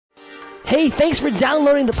Hey, thanks for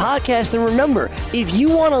downloading the podcast. And remember, if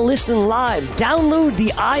you want to listen live, download the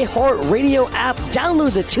iHeartRadio app,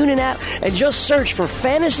 download the TuneIn app, and just search for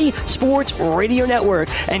Fantasy Sports Radio Network,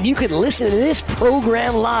 and you can listen to this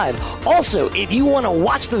program live. Also, if you want to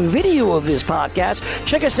watch the video of this podcast,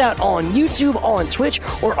 check us out on YouTube, on Twitch,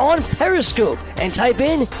 or on Periscope, and type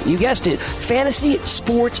in, you guessed it, Fantasy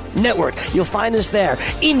Sports Network. You'll find us there.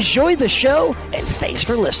 Enjoy the show, and thanks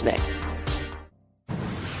for listening.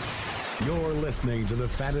 You're listening to the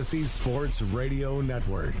Fantasy Sports Radio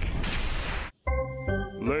Network.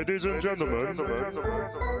 Ladies and gentlemen,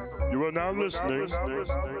 you are now listening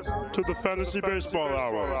to the Fantasy Baseball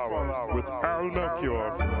Hour with Al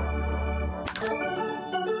Melchior.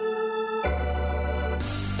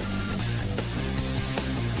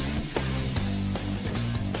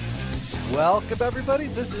 Welcome, everybody.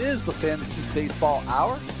 This is the Fantasy Baseball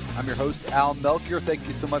Hour. I'm your host, Al Melchior. Thank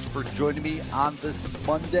you so much for joining me on this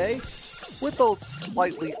Monday with a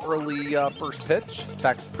slightly early first pitch. In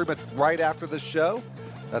fact, pretty much right after the show.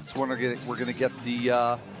 That's when we're going to get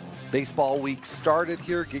the baseball week started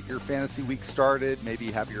here. Get your fantasy week started. Maybe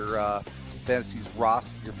have your fantasy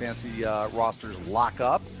rosters lock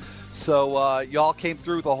up. So y'all came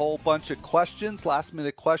through with a whole bunch of questions,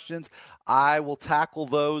 last-minute questions. I will tackle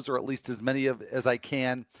those, or at least as many as I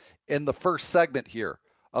can, in the first segment here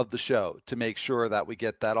of the show to make sure that we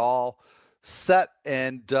get that all set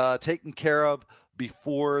and taken care of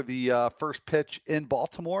before the first pitch in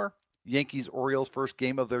Baltimore. Yankees-Orioles first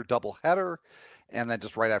game of their doubleheader. And then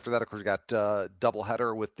just right after that, of course, we got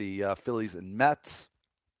doubleheader with the Phillies and Mets.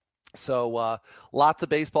 So lots of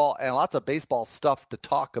baseball and lots of baseball stuff to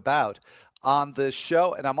talk about on this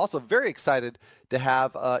show. And I'm also very excited to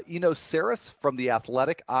have Eno Sarris from The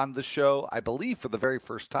Athletic on the show, I believe, for the very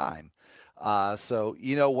first time. So,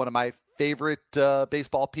 one of my favorite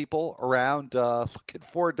baseball people around. Looking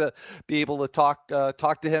forward to be able to talk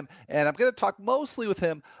to him. And I'm going to talk mostly with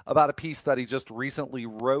him about a piece that he just recently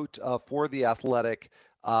wrote for The Athletic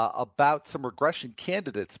about some regression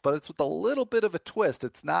candidates, but it's with a little bit of a twist.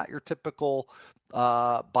 It's not your typical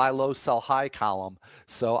buy low, sell high column.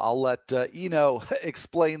 So I'll let Eno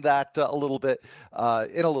explain that in a little bit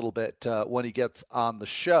when he gets on the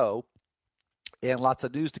show. And lots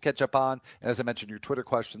of news to catch up on. And as I mentioned, your Twitter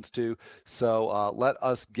questions too. So let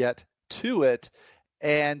us get to it.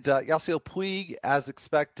 And Yasiel Puig, as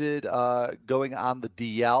expected, going on the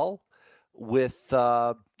DL with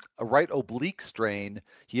a right oblique strain.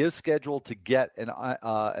 He is scheduled to get an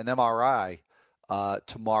MRI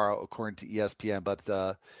tomorrow, according to ESPN.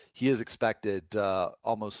 But he is expected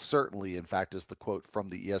almost certainly, in fact, is the quote from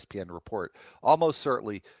the ESPN report, almost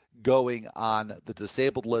certainly going on the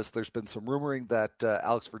disabled list. There's been some rumoring that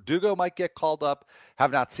Alex Verdugo might get called up.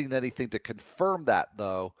 Have not seen anything to confirm that,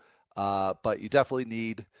 though. But you definitely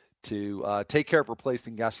need to take care of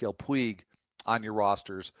replacing Yasiel Puig on your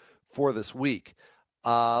rosters for this week.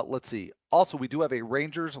 Let's see. Also, we do have a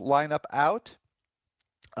Rangers lineup out.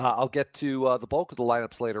 I'll get to the bulk of the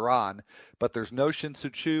lineups later on, but there's no Shin-Soo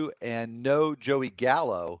Choo and no Joey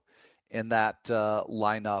Gallo in that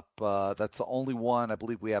lineup. That's the only one I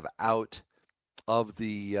believe we have out of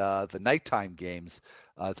the nighttime games.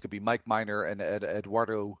 It's going to be Mike Minor and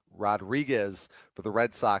Eduardo Rodriguez for the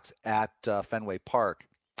Red Sox at Fenway Park.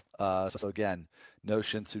 So again, no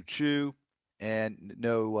Shin-Soo Choo and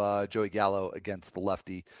no Joey Gallo against the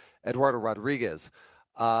lefty Eduardo Rodriguez.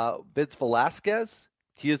 Vince Velasquez,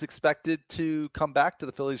 he is expected to come back to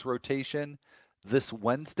the Phillies rotation this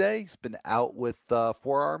Wednesday. He's been out with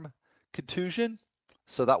forearm contusion,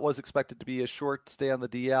 so that was expected to be a short stay on the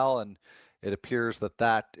DL, and it appears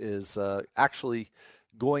that is actually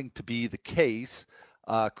going to be the case.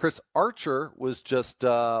 Chris Archer was just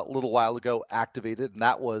a little while ago activated, and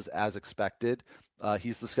that was as expected.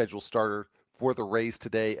 He's the scheduled starter for the Rays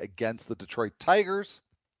today against the Detroit Tigers.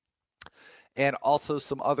 And also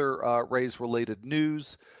some other Rays-related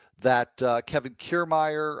news that Kevin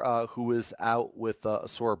Kiermaier, who is out with a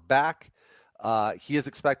sore back, he is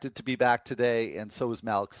expected to be back today, and so is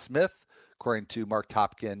Malik Smith, according to Mark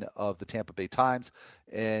Topkin of the Tampa Bay Times.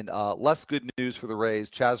 And less good news for the Rays.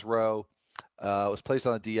 Chaz Rowe was placed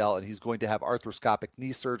on the DL, and he's going to have arthroscopic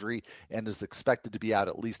knee surgery and is expected to be out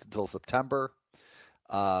at least until September,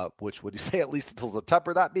 which when you say at least until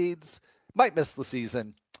September, that means might miss the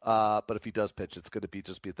season. But if he does pitch, it's going to be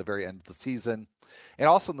at the very end of the season. And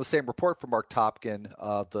also in the same report from Mark Topkin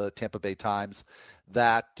of the Tampa Bay Times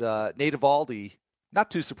that Nate Eovaldi, not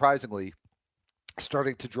too surprisingly,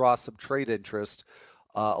 starting to draw some trade interest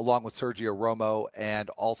along with Sergio Romo and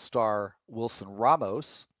all-star Wilson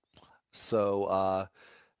Ramos. So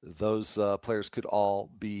those players could all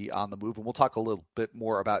be on the move. And we'll talk a little bit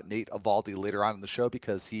more about Nate Eovaldi later on in the show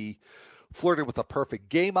because he flirted with a perfect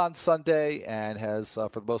game on Sunday and has, for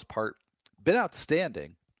the most part, been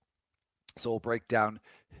outstanding. So we'll break down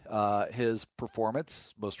his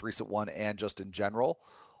performance, most recent one, and just in general,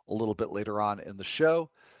 a little bit later on in the show.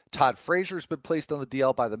 Todd Frazier's been placed on the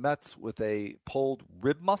DL by the Mets with a pulled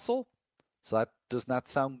rib muscle. So that does not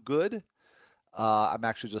sound good. I'm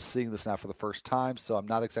actually just seeing this now for the first time, so I'm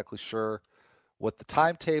not exactly sure what the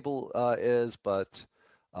timetable is, but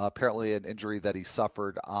apparently an injury that he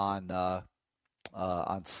suffered on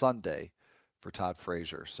Sunday for Todd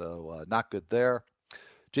Frazier. So not good there.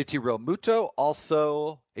 JT Realmuto,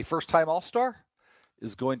 also a first-time All-Star,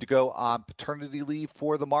 is going to go on paternity leave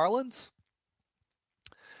for the Marlins.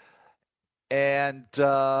 And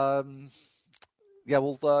we'll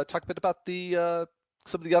talk a bit about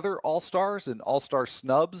some of the other All-Stars and All-Star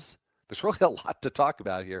snubs. There's really a lot to talk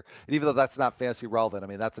about here. And even though that's not fantasy relevant, I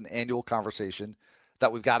mean, that's an annual conversation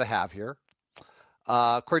that we've got to have here.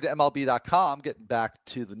 According to MLB.com, getting back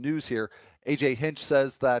to the news here, AJ Hinch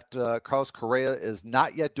says that Carlos Correa is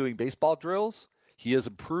not yet doing baseball drills. He is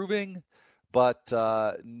improving, but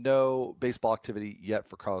no baseball activity yet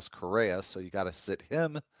for Carlos Correa. So you got to sit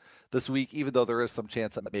him this week, even though there is some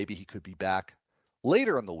chance that maybe he could be back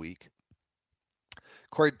later in the week.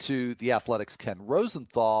 According to The Athletic's Ken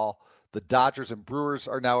Rosenthal, the Dodgers and Brewers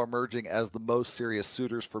are now emerging as the most serious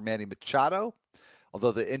suitors for Manny Machado,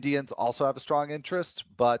 although the Indians also have a strong interest,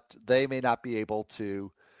 but they may not be able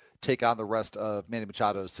to take on the rest of Manny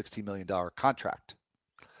Machado's $16 million contract.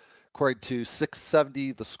 According to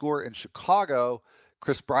 670 The Score in Chicago,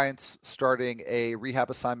 Chris Bryant's starting a rehab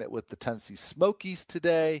assignment with the Tennessee Smokies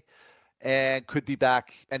today and could be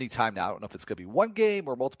back anytime now. I don't know if it's going to be one game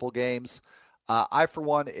or multiple games. I, for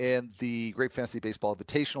one, in the Great Fantasy Baseball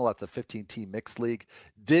Invitational, that's a 15-team mixed league,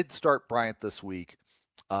 did start Bryant this week.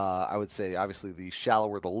 I would say, obviously, the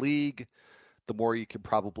shallower the league, the more you can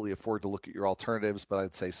probably afford to look at your alternatives. But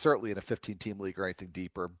I'd say certainly in a 15-team league or anything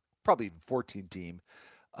deeper, probably even 14-team,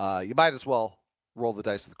 you might as well roll the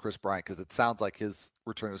dice with Chris Bryant because it sounds like his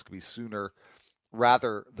return is going to be sooner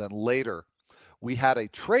rather than later. We had a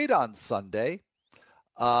trade on Sunday.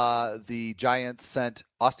 The Giants sent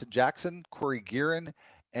Austin Jackson, Corey Guerin,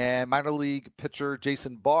 and minor league pitcher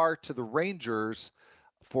Jason Barr to the Rangers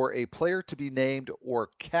for a player to be named or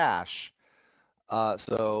cash.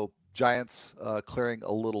 So Giants clearing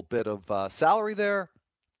a little bit of salary there.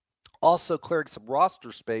 Also clearing some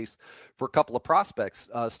roster space for a couple of prospects.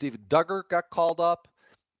 Steven Duggar got called up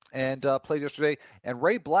and played yesterday. And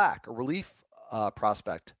Ray Black, a relief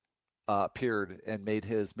prospect, appeared and made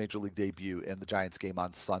his major league debut in the Giants game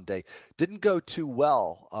on Sunday. Didn't go too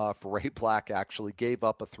well for Ray Black, actually. Gave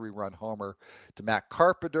up a 3-run homer to Matt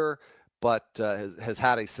Carpenter, but has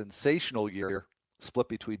had a sensational year, split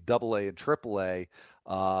between AA and AAA.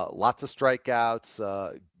 Lots of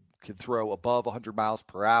strikeouts, can throw above 100 miles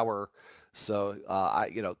per hour. So,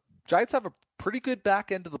 Giants have a pretty good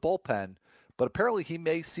back end of the bullpen, but apparently he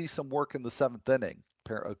may see some work in the 7th inning,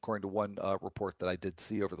 according to one report that I did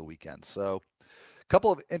see over the weekend. So a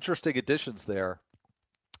couple of interesting additions there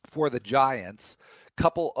for the Giants.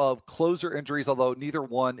 Couple of closer injuries, although neither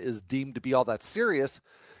one is deemed to be all that serious.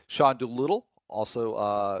 Sean Doolittle,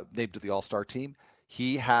 also named to the All-Star team.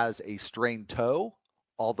 He has a strained toe,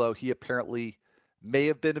 although he apparently may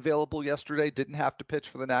have been available yesterday, didn't have to pitch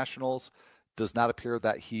for the Nationals. Does not appear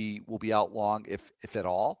that he will be out long, if at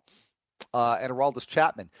all. And Aroldis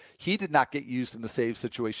Chapman, he did not get used in the save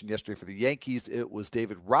situation yesterday for the Yankees. It was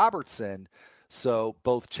David Robertson. So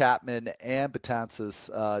both Chapman and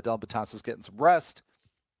Betances, Dellin Betances getting some rest.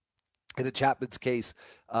 And in Chapman's case,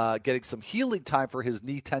 getting some healing time for his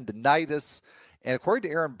knee tendonitis. And according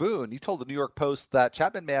to Aaron Boone, he told the New York Post that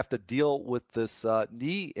Chapman may have to deal with this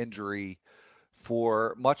knee injury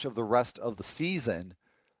for much of the rest of the season,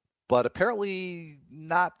 but apparently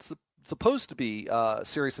not supposed to be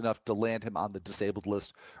serious enough to land him on the disabled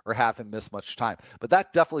list or have him miss much time. But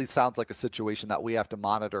that definitely sounds like a situation that we have to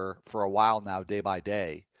monitor for a while now, day by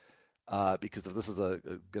day, because if this is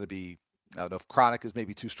going to be, I don't know if chronic is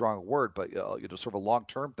maybe too strong a word, but sort of a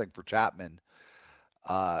long-term thing for Chapman.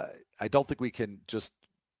 I don't think we can just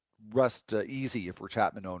rest easy if we're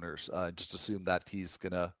Chapman owners, just assume that he's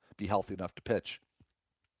going to be healthy enough to pitch.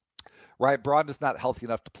 Ryan Braun is not healthy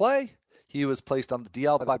enough to play. He was placed on the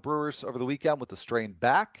DL by Brewers over the weekend with a strained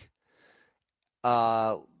back.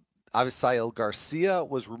 Avisail Garcia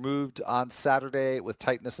was removed on Saturday with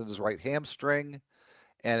tightness in his right hamstring,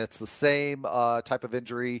 and it's the same type of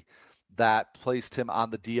injury that placed him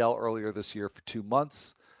on the DL earlier this year for 2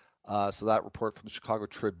 months. So that report from the Chicago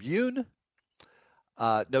Tribune.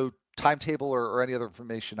 No timetable or any other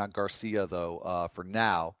information on Garcia, though, for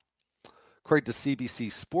now. According to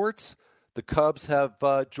CBC Sports, the Cubs have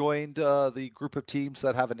joined the group of teams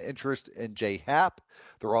that have an interest in Jay Happ.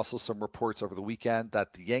 There were also some reports over the weekend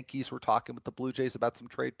that the Yankees were talking with the Blue Jays about some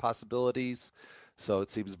trade possibilities. So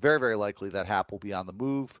it seems very, very likely that Happ will be on the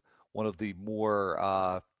move, one of the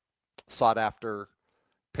more sought-after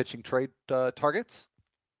pitching trade targets.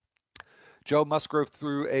 Joe Musgrove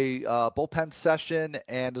threw a bullpen session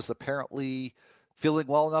and is apparently feeling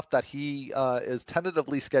well enough that he is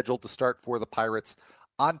tentatively scheduled to start for the Pirates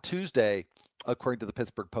on Tuesday, according to the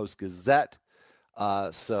Pittsburgh Post-Gazette.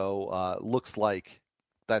 So looks like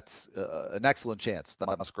that's an excellent chance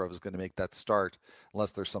that Musgrove is going to make that start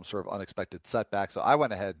unless there's some sort of unexpected setback. So I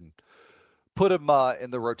went ahead and put him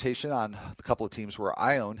in the rotation on a couple of teams where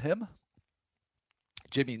I own him.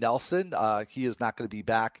 Jimmy Nelson, he is not going to be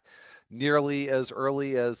back nearly as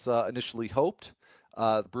early as initially hoped.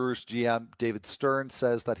 The Brewers GM David Stern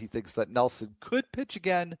says that he thinks that Nelson could pitch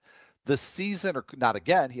again this season, or not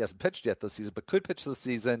again, he hasn't pitched yet this season, but could pitch this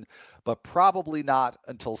season, but probably not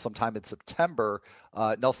until sometime in September.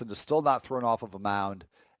 Nelson is still not thrown off of a mound,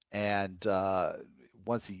 and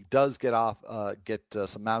once he does get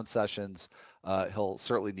some mound sessions, he'll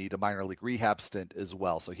certainly need a minor league rehab stint as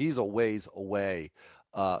well. So he's a ways away,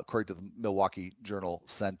 according to the Milwaukee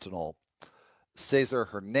Journal-Sentinel. Cesar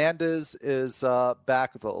Hernandez is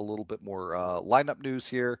back with a little bit more lineup news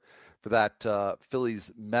here for that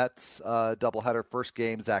Phillies-Mets doubleheader. First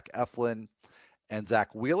game, Zach Eflin and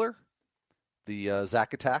Zach Wheeler. The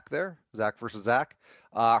Zach attack there, Zach versus Zach.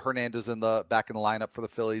 Hernandez back in the lineup for the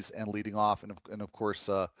Phillies and leading off, and of course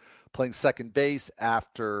playing second base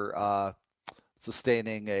after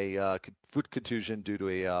sustaining a foot contusion due to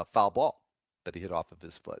a foul ball that he hit off of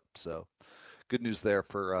his foot. So good news there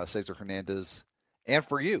for Cesar Hernandez, and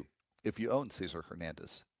for you if you own Cesar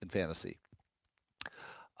Hernandez in fantasy.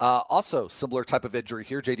 Also, similar type of injury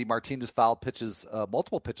here. JD Martinez fouled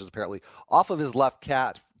multiple pitches apparently, off of his left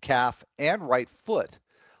calf and right foot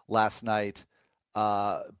last night,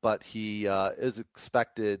 but he is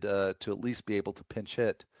expected to at least be able to pinch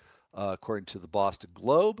hit, according to the Boston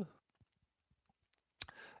Globe.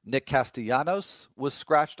 Nick Castellanos was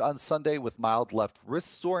scratched on Sunday with mild left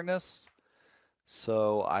wrist soreness,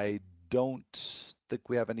 so I don't think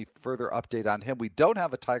we have any further update on him. We don't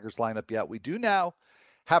have a Tigers lineup yet. We do now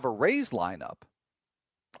have a Rays lineup,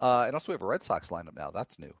 and also we have a Red Sox lineup now.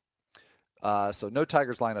 That's new. So no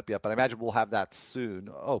Tigers lineup yet, but I imagine we'll have that soon.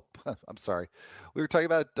 Oh, I'm sorry. We were talking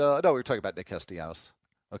about Nick Castellanos.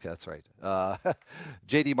 Okay, that's right.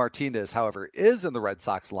 JD Martinez, however, is in the Red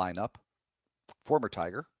Sox lineup. Former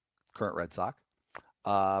Tiger, current Red Sox.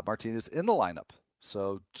 Martinez in the lineup.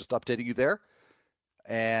 So just updating you there.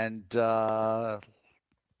 And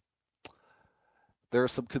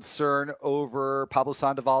there's some concern over Pablo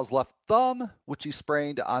Sandoval's left thumb, which he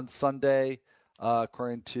sprained on Sunday,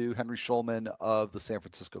 according to Henry Schulman of the San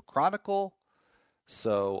Francisco Chronicle.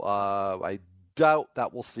 So I doubt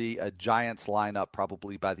that we'll see a Giants lineup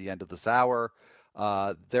probably by the end of this hour.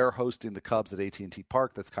 They're hosting the Cubs at AT&T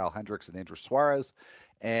Park. That's Kyle Hendricks and Andrew Suarez.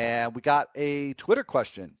 And we got a Twitter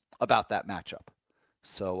question about that matchup.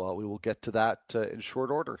 So we will get to that in short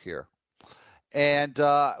order here. And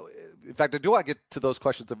in fact, I do want to get to those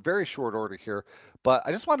questions in very short order here. But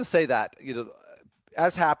I just want to say that,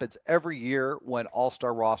 as happens every year when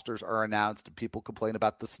all-star rosters are announced and people complain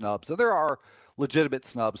about the snubs, and there are legitimate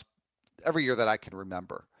snubs every year that I can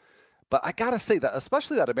remember. But I got to say that,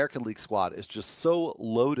 especially that American League squad is just so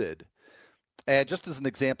loaded. And just as an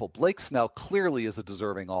example, Blake Snell clearly is a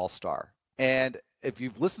deserving all-star. And if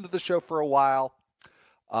you've listened to the show for a while,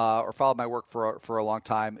 or followed my work for a long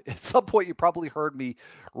time, at some point you probably heard me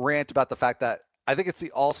rant about the fact that I think it's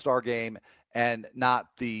the All-Star game and not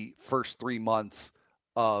the first 3 months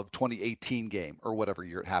of 2018 game or whatever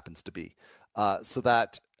year it happens to be. So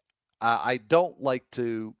that I don't like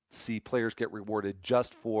to see players get rewarded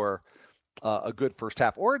just for a good first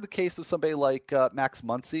half, or in the case of somebody like Max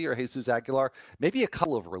Muncy or Jesus Aguilar, maybe a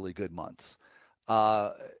couple of really good months.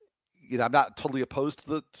 I'm not totally opposed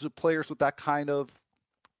to players with that kind of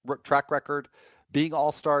track record being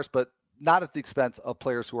all-stars, but not at the expense of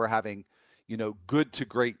players who are having, good to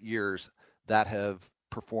great years that have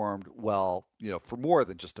performed well, for more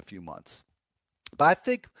than just a few months. But I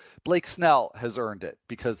think Blake Snell has earned it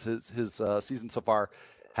because his season so far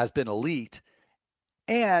has been elite,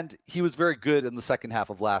 and he was very good in the second half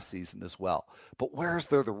of last season as well. But where's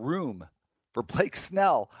there the room for Blake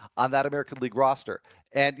Snell on that American League roster?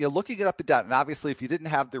 And looking it up and down, and obviously if you didn't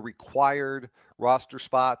have the required roster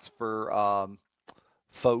spots for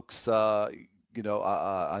folks,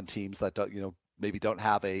 on teams that don't, maybe don't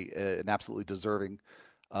have an absolutely deserving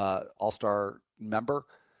All-Star member,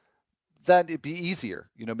 then it'd be easier.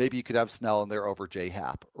 Maybe you could have Snell in there over J.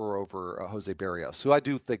 Happ or over Jose Berrios, who I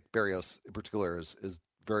do think Berrios in particular is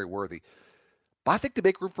very worthy. But I think to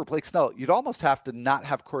make room for Blake Snell, you'd almost have to not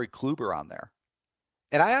have Corey Kluber on there.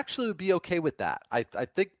 And I actually would be okay with that. I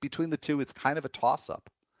think between the two, it's kind of a toss-up.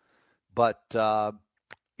 But, Adam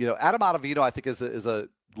Ottavino, I think, is a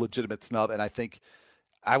legitimate snub, and I think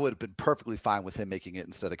I would have been perfectly fine with him making it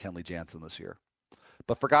instead of Kenley Jansen this year.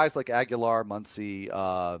 But for guys like Aguilar, Muncy,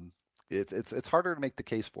 it's harder to make the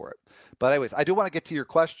case for it. But anyways, I do want to get to your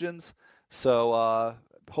questions. So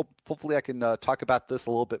hopefully I can talk about this a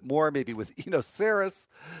little bit more, maybe with Eno Sarris.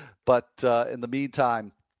 But in the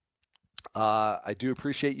meantime, I do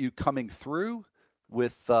appreciate you coming through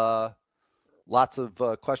with lots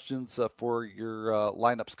of questions for your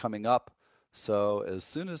lineups coming up. So as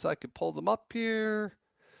soon as I can pull them up here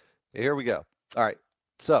we go. All right.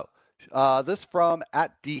 So this from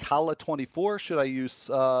 @DHalla24. Should I use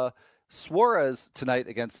Suarez tonight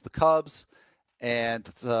against the Cubs? And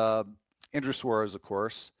it's Andrew Suarez, of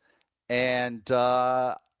course. And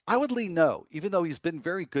I would lean no, even though he's been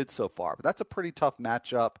very good so far. But that's a pretty tough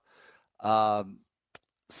matchup.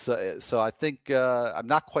 So I think I'm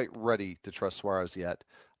not quite ready to trust Suarez yet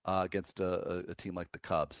against a team like the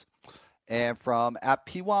Cubs. And from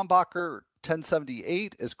 @P1Bacher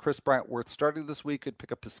 1078, is Chris Bryant worth starting this week? Could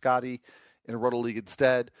pick up Piscotty in a Roto League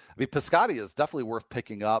instead. I mean, Piscotty is definitely worth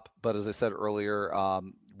picking up, but as I said earlier,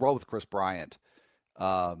 roll with Chris Bryant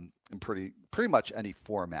in pretty much any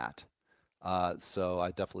format. So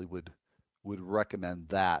I definitely would recommend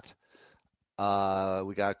that.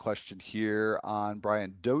 We got a question here on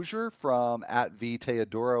Brian Dozier from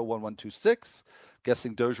 @VTeodoro1126.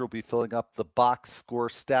 Guessing Dozier will be filling up the box score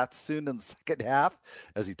stats soon in the second half,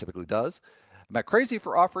 as he typically does. Am I crazy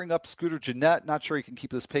for offering up Scooter Gennett? Not sure he can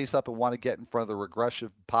keep this pace up and want to get in front of the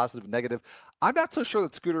regression, positive, negative. I'm not so sure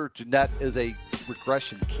that Scooter Gennett is a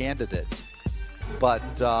regression candidate, but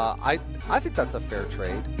I think that's a fair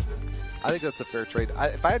trade.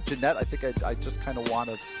 If I had Gennett, I think I just kind of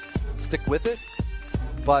want to stick with it.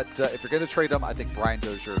 But if you're going to trade him, I think Brian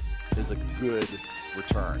Dozier is a good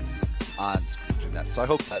return on Scooter Gennett. So I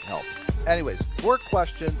hope that helps. Anyways, more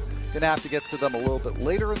questions. Going to have to get to them a little bit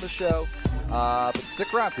later in the show. But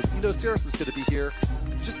stick around because Eno Sarris is going to be here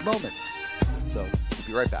in just moments. So we'll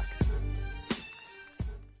be right back.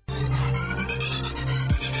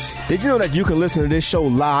 Did you know that you can listen to this show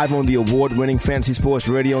live on the award-winning Fantasy Sports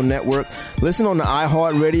Radio Network? Listen on the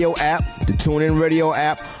iHeartRadio app, the TuneIn Radio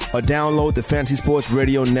app, or download the Fantasy Sports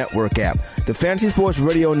Radio Network app. The Fantasy Sports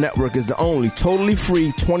Radio Network is the only totally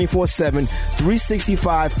free 24/7,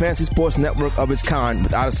 365 Fantasy Sports Network of its kind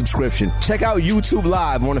without a subscription. Check out YouTube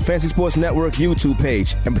Live on the Fantasy Sports Network YouTube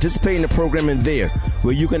page and participate in the programming there,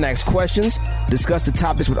 where you can ask questions, discuss the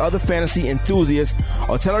topics with other fantasy enthusiasts,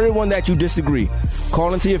 or tell everyone that you disagree.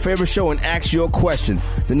 Call into your favorite show and ask your question.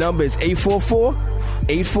 The number is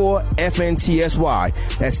 844-84-FNTSY.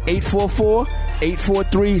 That's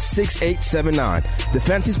 844-843-6879. The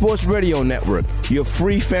Fantasy Sports Radio Network, your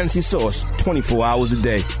free fantasy source 24 hours a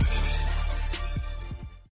day.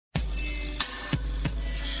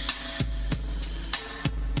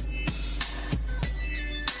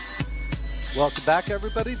 Welcome back,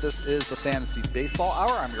 everybody. This is the Fantasy Baseball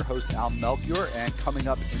Hour. I'm your host, Al Melchior, and coming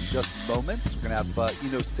up in just moments, we're going to have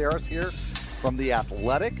Eno Sarris here from The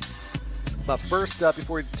Athletic. But first,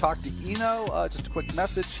 before we talk to Eno, just a quick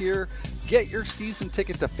message here. Get your season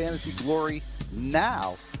ticket to Fantasy Glory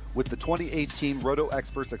now with the 2018 Roto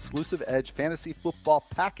Experts Exclusive Edge Fantasy Football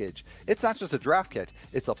Package. It's not just a draft kit.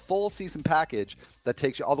 It's a full season package that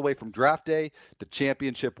takes you all the way from draft day to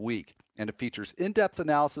championship week. And it features in-depth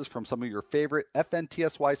analysis from some of your favorite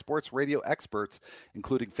FNTSY sports radio experts,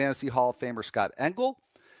 including Fantasy Hall of Famer Scott Engel,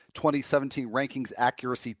 2017 rankings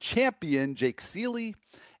accuracy champion Jake Seeley,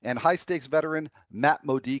 and high-stakes veteran Matt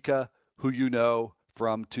Modica, who you know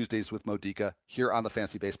from Tuesdays with Modica here on the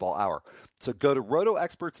Fantasy Baseball Hour. So go to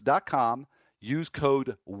rotoexperts.com, use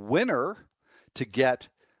code WINNER to get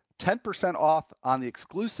 10% off on the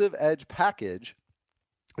exclusive Edge package,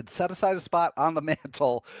 and set aside a spot on the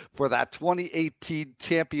mantle for that 2018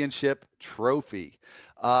 championship trophy.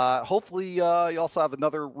 Hopefully, you also have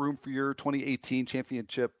another room for your 2018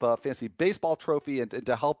 championship fantasy baseball trophy. And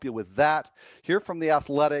to help you with that, here from The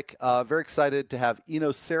Athletic, very excited to have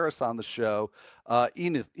Eno Sarris on the show.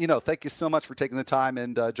 Eno, thank you so much for taking the time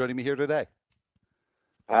and joining me here today.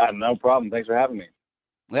 No problem. Thanks for having me.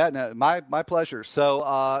 Yeah, no, my pleasure.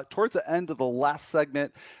 So towards the end of the last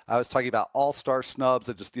segment, I was talking about all-star snubs.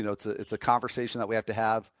 It just, it's a conversation that we have to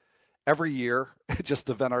have every year just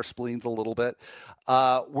to vent our spleens a little bit.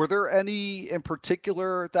 Were there any in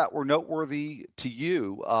particular that were noteworthy to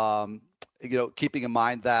you? Keeping in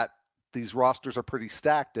mind that these rosters are pretty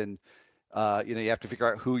stacked, and you have to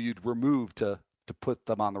figure out who you'd remove to put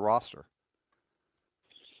them on the roster.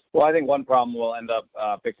 Well, I think one problem will end up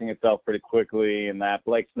fixing itself pretty quickly, in that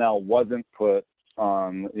Blake Snell wasn't put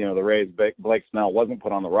on, the Rays. Blake Snell wasn't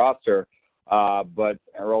put on the roster, but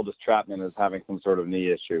Aroldis Chapman is having some sort of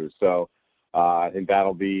knee issue. So I think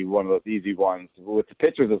that'll be one of those easy ones. With the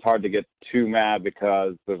pitchers, it's hard to get too mad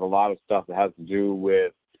because there's a lot of stuff that has to do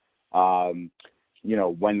with,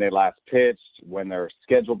 when they last pitched, when they're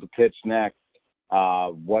scheduled to pitch next,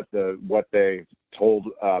 what they told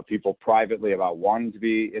people privately about wanting to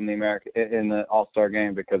be in the All-Star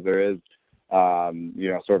game, because there is,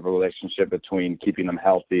 sort of a relationship between keeping them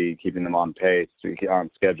healthy, keeping them on pace,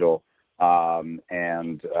 on schedule,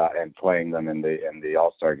 and playing them in the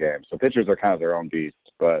All-Star game. So pitchers are kind of their own beast.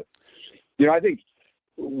 But, I think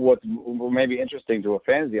what's maybe interesting to a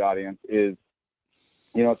fantasy audience is,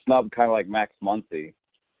 snub kind of like Max Muncy,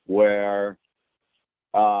 where,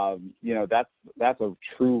 that's a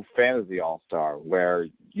true fantasy all-star, where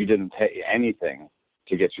you didn't pay anything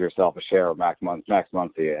to get yourself a share of Max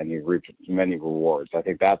Muncy, and you reaped many rewards. I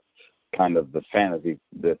think that's kind of the fantasy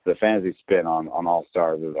spin on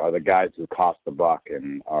all-stars, are the guys who cost the buck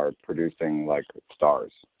and are producing like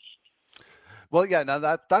stars. Well, yeah,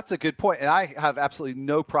 now that's a good point, and I have absolutely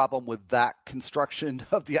no problem with that construction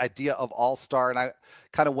of the idea of all-star. And I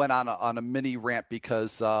kind of went on a mini rant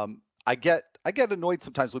because I get annoyed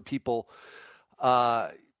sometimes when people,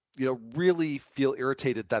 really feel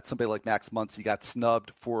irritated that somebody like Max Muncy got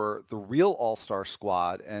snubbed for the real all-star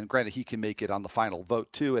squad. And granted, he can make it on the final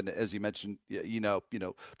vote too. And as you mentioned,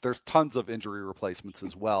 there's tons of injury replacements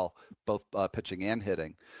as well, both pitching and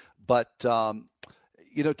hitting. But to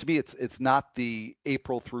me, it's not the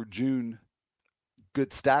April through June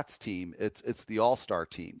good stats team. It's the all-star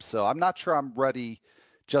team. So I'm not sure I'm ready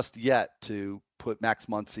just yet to put Max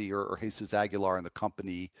Muncy or Jesus Aguilar in the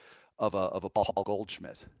company of a Paul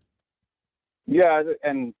Goldschmidt. Yeah,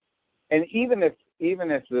 and even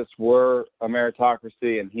if this were a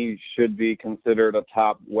meritocracy and he should be considered a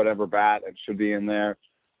top whatever bat and should be in there,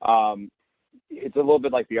 it's a little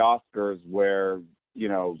bit like the Oscars, where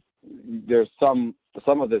there's some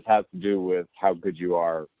of this has to do with how good you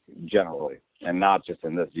are generally, and not just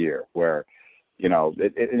in this year, where in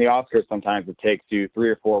the Oscars, sometimes it takes you 3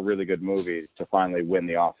 or 4 really good movies to finally win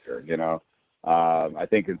the Oscar. I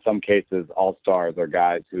think in some cases, all-stars are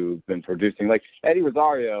guys who've been producing, like Eddie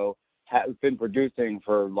Rosario has been producing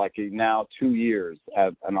for now 2 years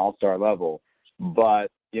at an all-star level.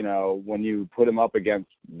 But, when you put him up against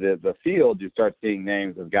the field, you start seeing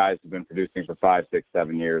names of guys who've been producing for 5, 6,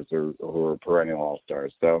 7 years or who are perennial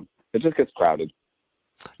all-stars. So it just gets crowded.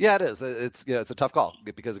 Yeah, it is. It's a tough call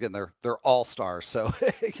because again they're all stars, so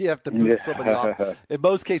you have to move somebody off. In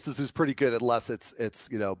most cases, who's pretty good, unless it's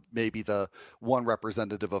maybe the one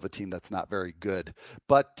representative of a team that's not very good.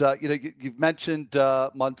 But you've mentioned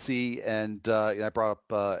Muncy, and I brought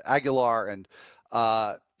up Aguilar, and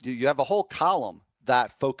you have a whole column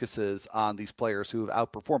that focuses on these players who have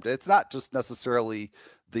outperformed. It's not just necessarily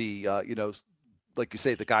the like you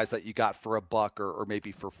say, the guys that you got for a buck or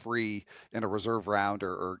maybe for free in a reserve round,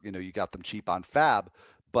 or you got them cheap on Fab,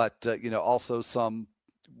 but also some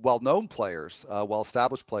well-known players,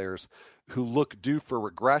 well-established players who look due for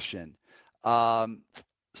regression.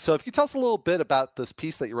 So if you tell us a little bit about this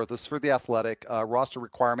piece that you wrote, this is for The Athletic, roster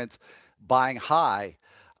requirements, buying high.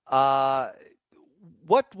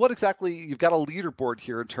 What exactly, you've got a leaderboard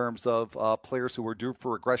here in terms of players who are due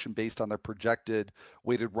for regression based on their projected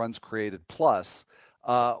weighted runs created plus.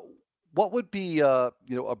 What would be a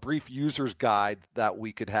brief user's guide that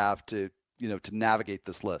we could have to navigate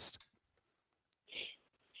this list?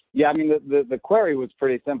 Yeah, I mean, the query was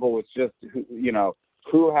pretty simple. It's just,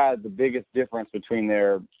 who had the biggest difference between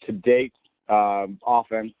their to-date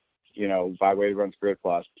offense, by weighted runs created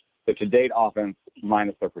plus, the to-date offense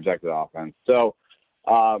minus their projected offense. So,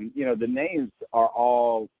 the names are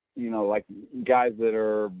all, like guys that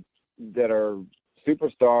are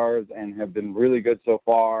superstars and have been really good so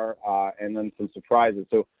far, and then some surprises.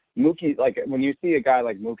 So Mookie, like when you see a guy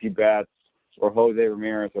like Mookie Betts or Jose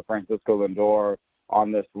Ramirez or Francisco Lindor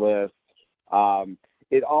on this list,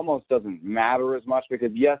 it almost doesn't matter as much,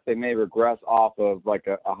 because yes, they may regress off of like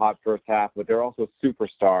a hot first half, but they're also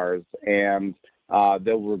superstars, and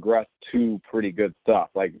they'll regress to pretty good stuff.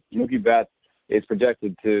 Like Mookie Betts is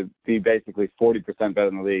projected to be basically 40% better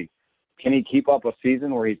than the league. Can he keep up a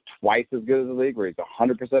season where he's twice as good as the league, where he's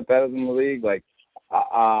 100% better than the league? Like,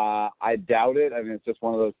 I doubt it. I mean, it's just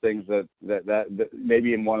one of those things that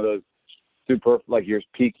maybe in one of those super, like your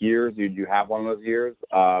peak years, you have one of those years.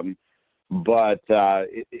 But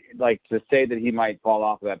like to say that he might fall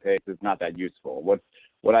off of that pace is not that useful.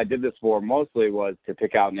 What I did this for mostly was to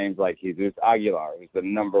pick out names like Jesus Aguilar, who's the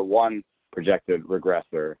number one projected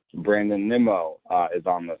regressor. Brandon Nimmo is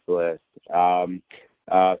on this list.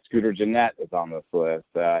 Scooter Gennett is on this list.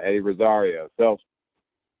 Eddie Rosario. So,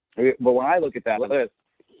 but when I look at that list,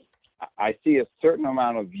 I see a certain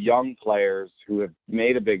amount of young players who have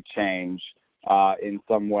made a big change in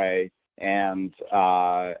some way, and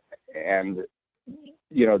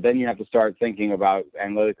you know, then you have to start thinking about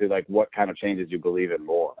analytically, like what kind of changes you believe in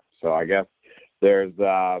more. So I guess there's, you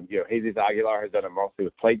know, Jesus Aguilar has done it mostly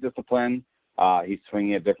with plate discipline. He's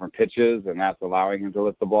swinging at different pitches, and that's allowing him to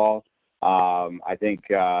lift the ball. I think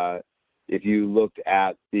if you looked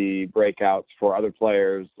at the breakouts for other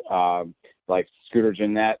players, like Scooter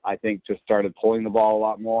Gennett, I think just started pulling the ball a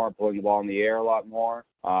lot more, pulling the ball in the air a lot more.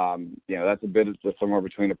 You know, that's a bit of somewhere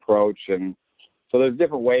between approach, and so there's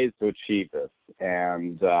different ways to achieve this,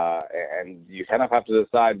 and you kind of have to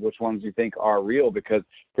decide which ones you think are real, because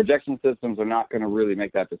projection systems are not going to really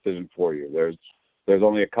make that decision for you. There's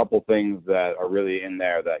only a couple things that are really in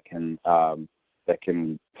there that can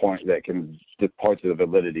point to the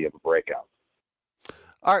validity of a breakout.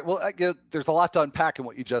 All right. Well, there's a lot to unpack in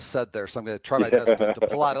what you just said there, so I'm going to try my best to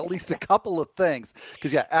pull out at least a couple of things.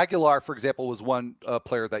 Because Aguilar, for example, was one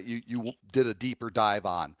player that you did a deeper dive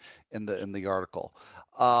on in the article,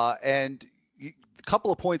 and a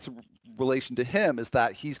couple of points in relation to him is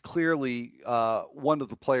that he's clearly one of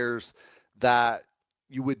the players that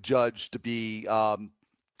you would judge to be, a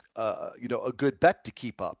good bet to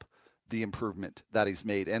keep up the improvement that he's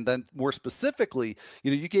made, and then more specifically,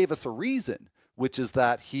 you gave us a reason, which is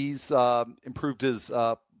that he's improved his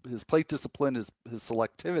plate discipline, his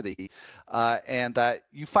selectivity, and that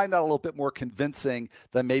you find that a little bit more convincing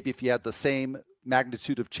than maybe if you had the same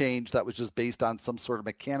magnitude of change that was just based on some sort of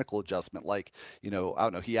mechanical adjustment, like, I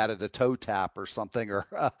don't know, he added a toe tap or something, or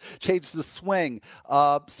changed the swing.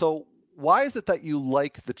 So why is it that you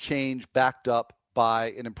like the change backed up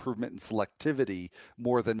by an improvement in selectivity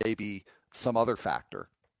more than maybe some other factor?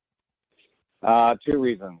 Two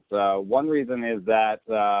reasons. One reason is that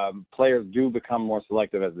players do become more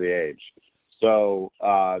selective as they age. So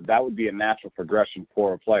that would be a natural progression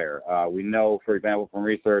for a player. We know, for example, from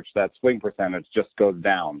research that swing percentage just goes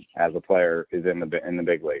down as a player is in the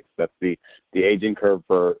big leagues. That's the aging curve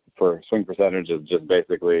for swing percentage is just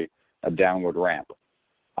basically a downward ramp.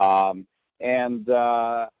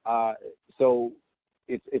 So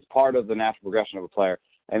it's part of the natural progression of a player.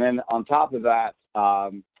 And then on top of that,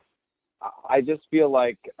 I just feel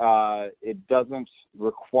like it doesn't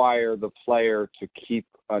require the player to keep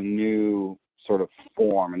a new sort of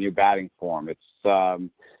form, a new batting form. It's,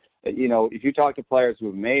 if you talk to players who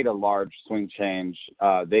have made a large swing change,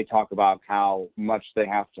 they talk about how much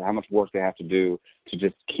work they have to do to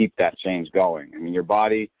just keep that change going. I mean, your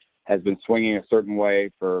body has been swinging a certain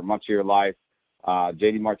way for much of your life.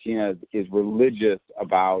 JD Martinez is religious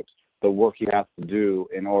about the work he has to do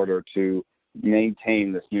in order to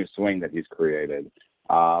maintain this new swing that he's created,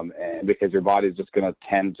 and because your body is just going to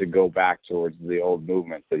tend to go back towards the old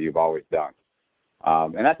movements that you've always done.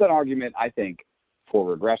 And that's an argument, I think, for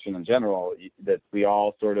regression in general, that we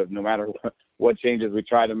all sort of, no matter what changes we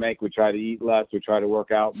try to make, we try to eat less, we try to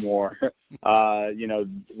work out more,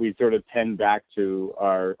 we sort of tend back to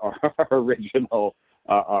our original,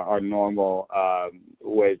 our normal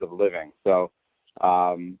ways of living. So,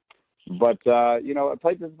 But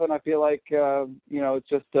plate discipline, I feel like, it's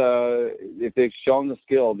just if they've shown the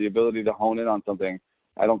skill, the ability to hone in on something,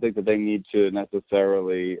 I don't think that they need to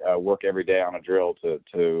necessarily work every day on a drill to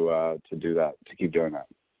do that, to keep doing that.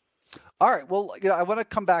 All right. Well, I want to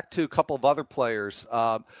come back to a couple of other players,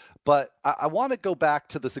 but I want to go back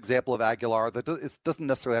to this example of Aguilar. That it doesn't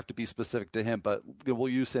necessarily have to be specific to him, but we'll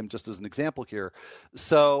use him just as an example here.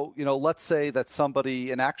 So, let's say that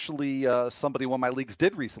somebody, and actually somebody in one of my leagues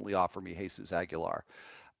did recently offer me Jesus Aguilar.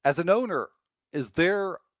 As an owner, is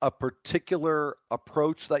there a particular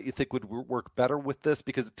approach that you think would work better with this?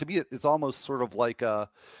 Because to me, it's almost sort of like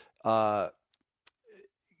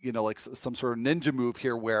like some sort of ninja move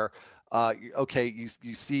here where,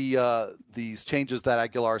 you see these changes that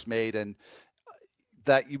Aguilar's made, and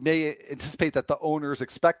that you may anticipate that the owner is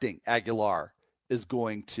expecting Aguilar is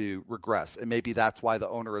going to regress. And maybe that's why the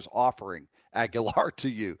owner is offering Aguilar to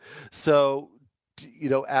you. So,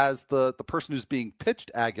 as the person who's being pitched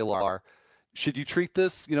Aguilar, should you treat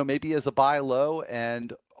this, maybe as a buy low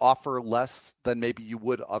and offer less than maybe you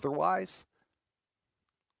would otherwise?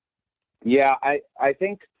 Yeah, I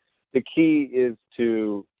think the key is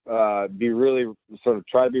to be really sort of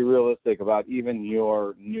try to be realistic about even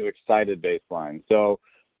your new excited baseline. So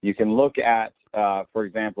you can look at, for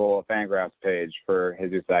example, a Fangraphs page for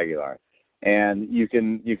Jesus Aguilar, and you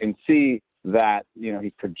can see that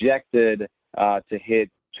he's projected to hit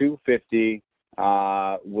 250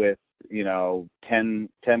 with 10,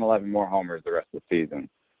 11 more homers the rest of the season.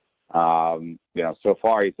 So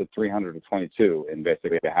far he's at 322 in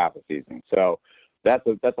basically a half a season. So that's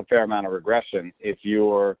a fair amount of regression. If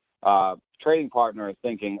your trading partner is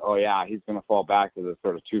thinking, oh yeah, he's going to fall back to the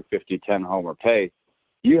sort of 250, 10 homer pace,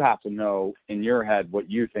 you have to know in your head what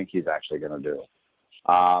you think he's actually going to do.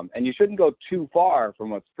 And you shouldn't go too far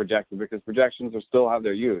from what's projected because projections will still have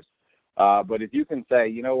their use. But if you can say,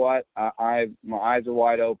 you know what, my eyes are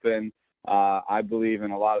wide open. I believe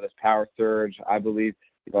in a lot of this power surge. I believe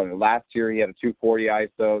last year he had a 240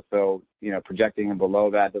 ISO, so projecting him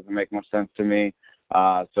below that doesn't make much sense to me.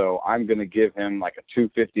 So I'm going to give him like a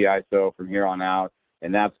 250 ISO from here on out,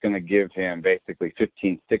 and that's going to give him basically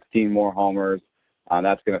 15, 16 more homers.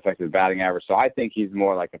 That's going to affect his batting average. So I think he's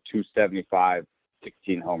more like a 275,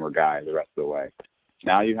 16 homer guy the rest of the way.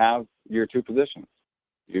 Now you have your two positions.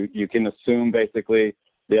 You can assume basically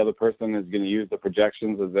the other person is going to use the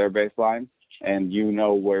projections as their baseline, and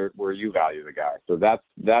where you value the guy. So that's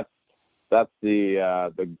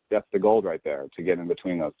the gold right there, to get in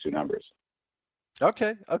between those two numbers.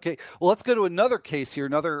 Okay. Well, let's go to another case here.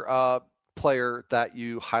 Another player that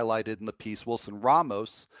you highlighted in the piece, Wilson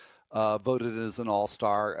Ramos, voted as an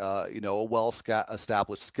all-star. A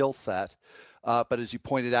well-established skill set. But as you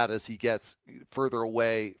pointed out, as he gets further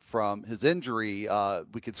away from his injury,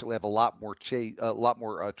 we can certainly have a lot more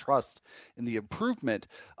trust in the improvement.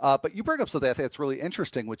 But you bring up something I think that's really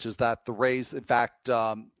interesting, which is that the Rays, in fact,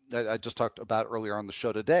 I just talked about earlier on the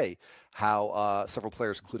show today, how several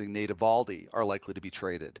players, including Nate Eovaldi, are likely to be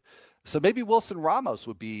traded. So maybe Wilson Ramos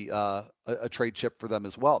would be a trade chip for them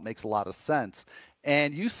as well. It makes a lot of sense.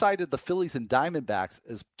 And you cited the Phillies and Diamondbacks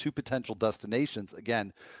as two potential destinations.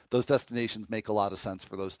 Again, those destinations make a lot of sense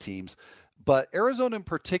for those teams. But Arizona in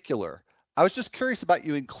particular, I was just curious about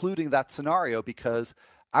you including that scenario because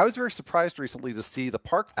I was very surprised recently to see the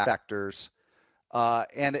park factors,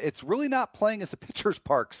 and it's really not playing as a pitcher's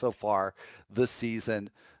park so far this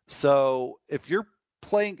season. So if you're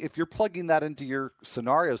plugging that into your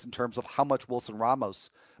scenarios in terms of how much Wilson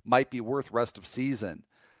Ramos might be worth rest of season,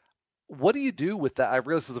 what do you do with that? I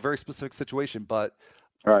realize this is a very specific situation, but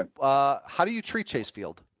right. How do you treat Chase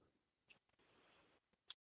Field?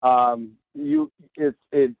 You're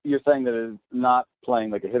saying that it's not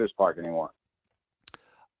playing like a hitter's park anymore.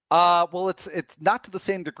 Well, it's not to the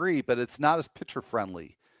same degree, but it's not as pitcher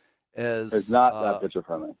friendly as. It's not that pitcher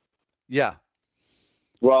friendly. Yeah.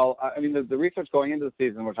 Well, I mean, the research going into the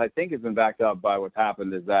season, which I think has been backed up by what's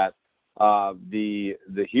happened, is that the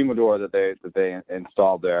humidor that they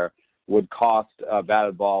installed there would cost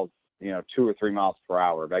batted balls, 2 or 3 miles per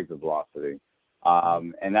hour of exit velocity.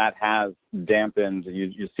 And that has dampened,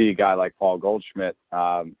 you see a guy like Paul Goldschmidt,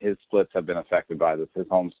 his splits have been affected by this. His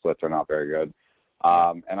home splits are not very good.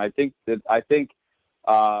 And I think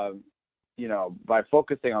by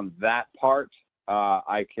focusing on that part,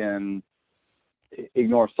 I can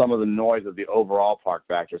ignore some of the noise of the overall park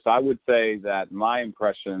factor. So I would say that my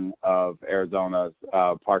impression of Arizona's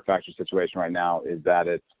park factor situation right now is that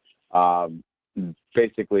it's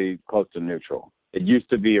basically close to neutral. It used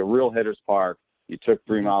to be a real hitter's park. You took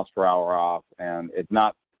 3 miles per hour off, and it's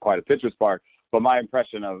not quite a pitcher's park. But my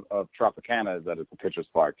impression of Tropicana is that it's a pitcher's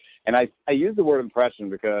park. And I use the word impression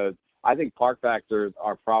because I think park factors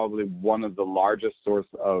are probably one of the largest source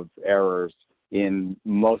of errors in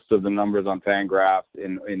most of the numbers on Fangraphs,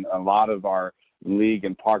 in a lot of our league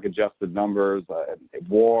and park adjusted numbers.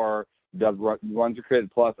 WAR, runs are created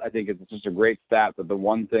plus, I think it's just a great stat, but the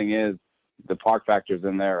one thing is the park factors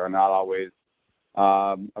in there are not always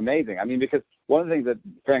amazing. I mean, because one of the things that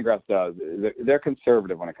Fangraphs does is they're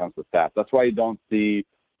conservative when it comes to stats. That's why you don't see,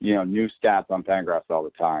 new stats on Fangraphs all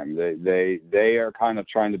the time. They are kind of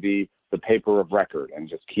trying to be the paper of record and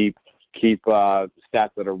just keep stats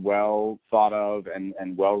that are well thought of and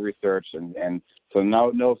well researched, and so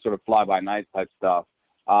no sort of fly by night type stuff.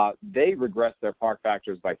 They regress their park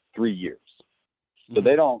factors by 3 years, so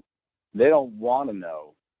they don't want to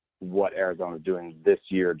know what Arizona is doing this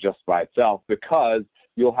year just by itself, because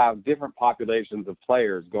you'll have different populations of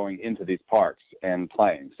players going into these parks and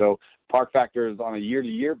playing. So park factors on a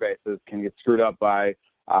year-to-year basis can get screwed up by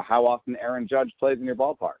how often Aaron Judge plays in your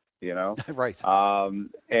ballpark. Right.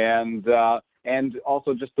 And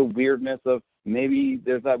also just the weirdness of maybe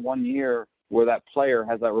there's that one year where that player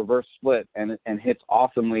has that reverse split and hits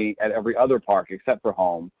awesomely at every other park except for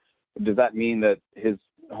home, does that mean that his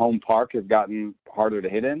home park has gotten harder to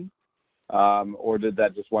hit in? Or did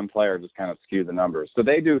that just one player just kind of skew the numbers? So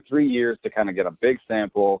they do 3 years to kind of get a big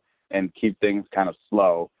sample and keep things kind of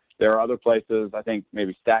slow. There are other places, I think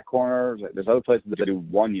maybe Stat Corner, there's other places that do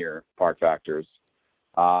 1 year park factors.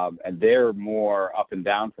 And they're more up and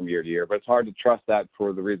down from year to year, but it's hard to trust that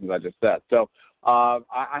for the reasons I just said. So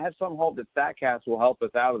I have some hope that StatCast will help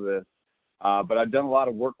us out of this, but I've done a lot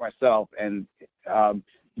of work myself, and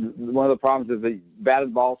one of the problems is that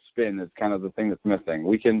batted ball spin is kind of the thing that's missing.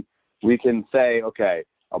 We can say, okay,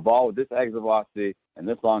 a ball with this exit velocity and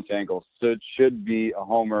this launch angle should be a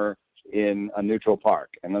homer in a neutral park.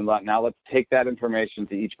 And then now let's take that information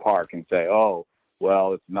to each park and say, oh,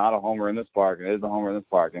 well, it's not a homer in this park and it is a homer in this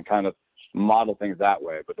park, and kind of model things that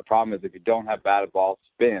way. But the problem is if you don't have batted ball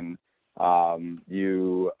spin,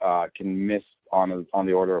 you can miss on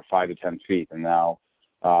the order of 5 to 10 feet. And now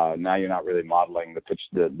you're not really modeling the pitch,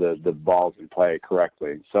 the balls in play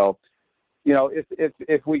correctly. So,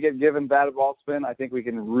 if we get given batted ball spin, I think we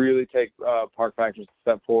can really take park factors a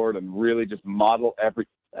step forward and really just model every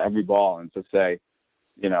ball and to say,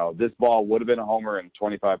 this ball would have been a homer in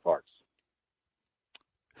 25 parks.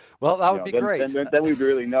 Well, that would be great. Then we'd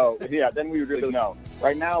really know. Yeah, then we would really know.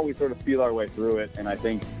 Right now, we sort of feel our way through it, and I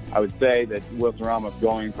would say that Wilson Ramos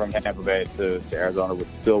going from Tampa Bay to Arizona would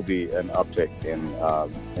still be an uptick in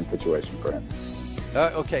situation for him.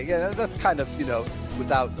 Okay, yeah, that's kind of,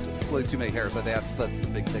 without splitting too many hairs, I think that's the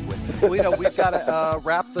big takeaway. Well, we've got to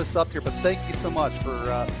wrap this up here, but thank you so much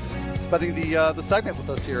for spending the segment with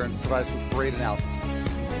us here and providing us with great analysis.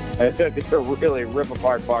 It's a really rip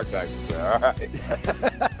apart park factors. All right.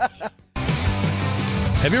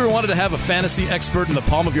 Have you ever wanted to have a fantasy expert in the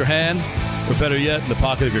palm of your hand? Or better yet, in the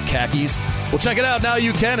pocket of your khakis? Well, check it out. Now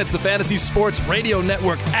you can. It's the Fantasy Sports Radio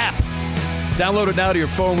Network app. Download it now to your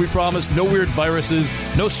phone. We promise no weird viruses,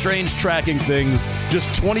 no strange tracking things,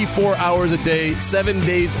 just 24 hours a day, 7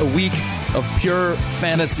 days a week of pure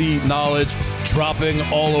fantasy knowledge dropping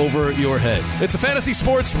all over your head. It's the Fantasy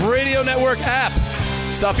Sports Radio Network app.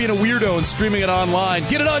 Stop being a weirdo and streaming it online.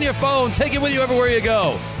 Get it on your phone. Take it with you everywhere you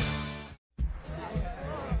go.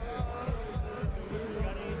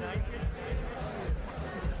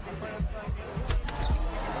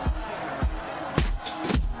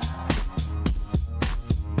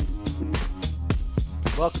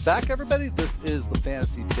 Welcome back, everybody. This is the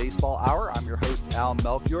Fantasy Baseball Hour. I'm your host, Al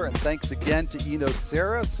Melchior, and thanks again to Eno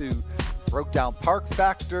Sarris, who broke down park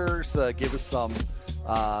factors, gave us some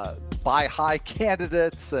buy high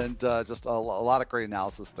candidates, and just a lot of great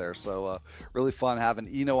analysis there. So really fun having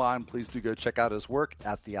Eno on. Please do go check out his work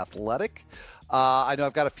at The Athletic. I know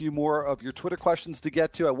I've got a few more of your Twitter questions to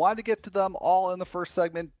get to. I wanted to get to them all in the first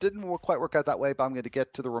segment. Didn't quite work out that way, but I'm going to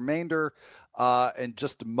get to the remainder in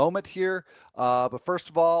just a moment here. But first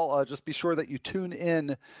of all, just be sure that you tune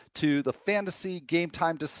in to the Fantasy Game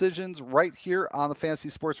Time Decisions right here on the Fantasy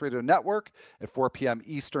Sports Radio Network at 4 p.m.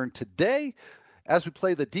 Eastern today, as we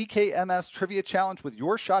play the DKMS Trivia Challenge with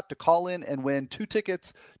your shot to call in and win 2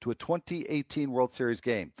 tickets to a 2018 World Series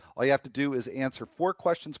game. All you have to do is answer 4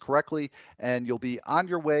 questions correctly, and you'll be on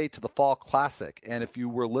your way to the Fall Classic. And if you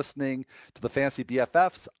were listening to the Fantasy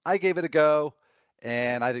BFFs, I gave it a go,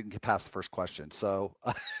 and I didn't get past the first question. So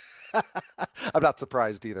I'm not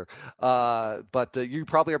surprised either. But you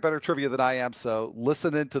probably are better trivia than I am, so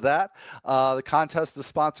listen into that. The contest is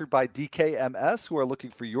sponsored by DKMS, who are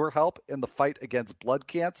looking for your help in the fight against blood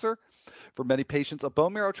cancer. For many patients, a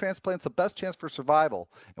bone marrow transplant is the best chance for survival.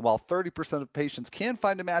 And while 30% of patients can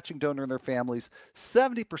find a matching donor in their families,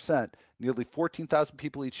 70%, nearly 14,000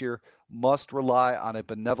 people each year, must rely on a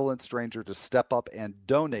benevolent stranger to step up and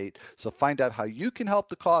donate. So find out how you can help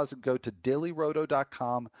the cause and go to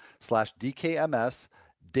dailyroto.com/DKMS,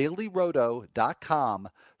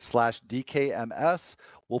 dailyroto.com/DKMS.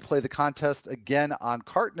 We'll play the contest again on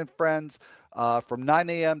Carton and Friends from 9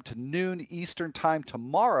 a.m. to noon Eastern time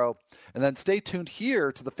tomorrow. And then stay tuned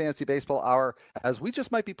here to the Fantasy Baseball Hour, as we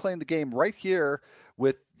just might be playing the game right here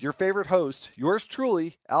with your favorite host, yours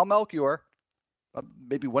truly, Al Melchior.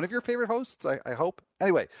 Maybe one of your favorite hosts, I hope.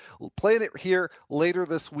 Anyway, we'll play it here later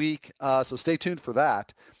this week, so stay tuned for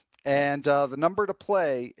that. And the number to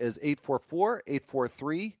play is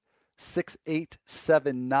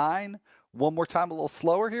 844-843-6879. One more time, a little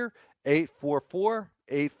slower here,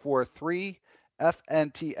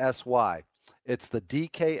 844-843-FNTSY. It's the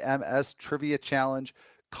DKMS Trivia Challenge.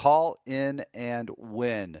 Call in and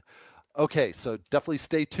win. Okay, so definitely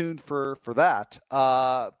stay tuned for that.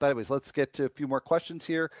 But anyways, let's get to a few more questions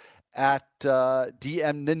here at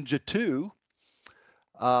DM Ninja 2.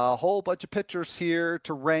 A whole bunch of pitchers here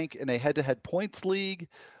to rank in a head-to-head points league.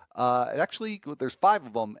 Actually, there's 5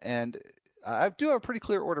 of them, and I do have a pretty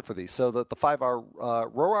clear order for these. So the 5 are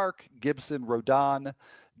Roark, Gibson, Rodon,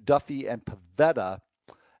 Duffy, and Pivetta.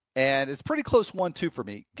 And it's pretty close 1-2 for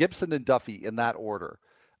me. Gibson and Duffy in that order.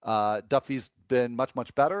 Duffy's been much,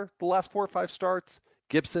 much better the last 4 or 5 starts.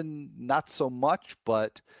 Gibson, not so much,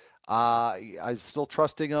 but I'm still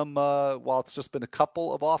trusting him while it's just been a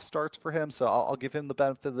couple of off starts for him. So I'll give him the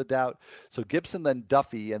benefit of the doubt. So Gibson, then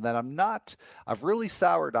Duffy. And then I've really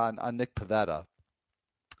soured on Nick Pivetta.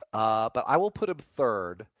 But I will put him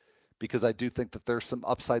third because I do think that there's some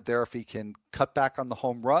upside there if he can cut back on the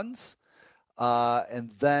home runs.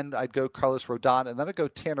 And then I'd go Carlos Rodon, and then I'd go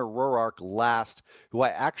Tanner Roark last, who I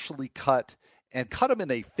actually cut him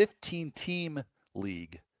in a 15-team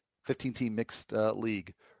mixed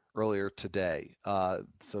league earlier today.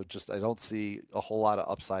 So just I don't see a whole lot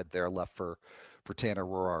of upside there left for Tanner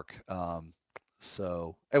Roark.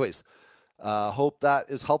 So anyways, hope that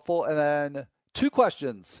is helpful. And then 2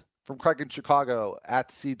 questions from Craig in Chicago at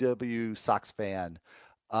CW Sox fan.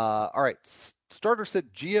 All right, starter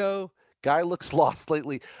said Gio. Guy looks lost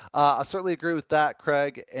lately. I certainly agree with that,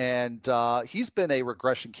 Craig. And he's been a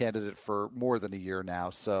regression candidate for more than a year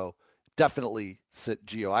now. So definitely sit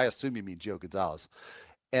Gio. I assume you mean Gio Gonzalez.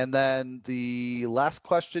 And then the last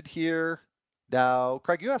question here. Now,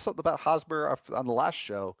 Craig, you asked something about Hosmer on the last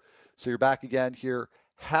show. So you're back again here.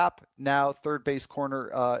 Happ now third base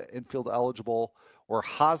corner infield eligible, or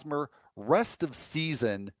Hosmer rest of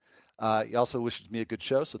season. He also wishes me a good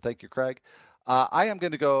show. So thank you, Craig. I am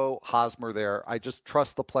going to go Hosmer there. I just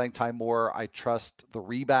trust the playing time more. I trust the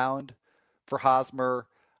rebound for Hosmer.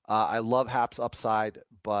 I love Happ's upside,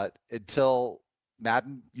 but until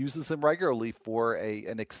Madden uses him regularly for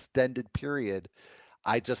an extended period,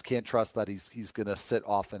 I just can't trust that he's going to sit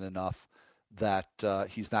often enough that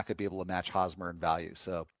he's not going to be able to match Hosmer in value.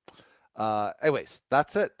 So anyways,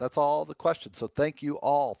 that's it. That's all the questions. So thank you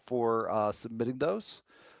all for submitting those.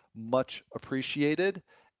 Much appreciated.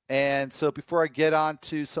 And so before I get on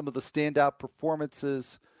to some of the standout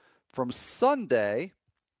performances from Sunday,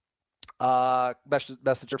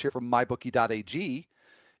 message here from mybookie.ag.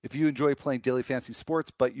 If you enjoy playing daily fantasy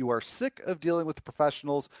sports, but you are sick of dealing with the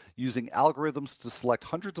professionals using algorithms to select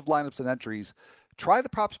hundreds of lineups and entries, try the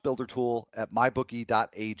props builder tool at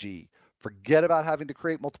mybookie.ag. Forget about having to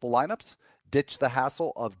create multiple lineups, ditch the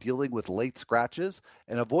hassle of dealing with late scratches,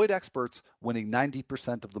 and avoid experts winning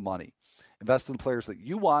 90% of the money. Invest in the players that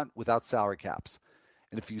you want without salary caps.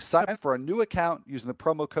 And if you sign up for a new account using the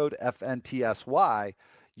promo code FNTSY,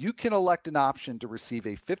 you can elect an option to receive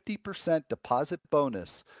a 50% deposit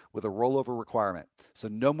bonus with a rollover requirement. So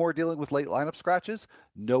no more dealing with late lineup scratches,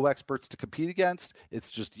 no experts to compete against. It's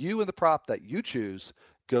just you and the prop that you choose.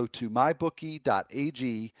 Go to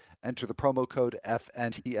mybookie.ag, enter the promo code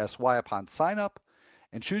FNTSY upon sign up,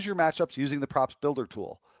 and choose your matchups using the props builder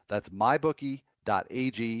tool. That's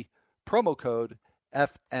mybookie.ag. Promo code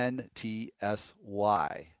FNTSY.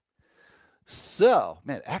 So,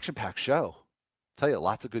 man, action-packed show. Tell you,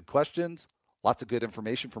 lots of good questions, lots of good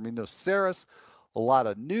information from Enos Saris, a lot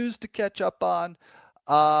of news to catch up on.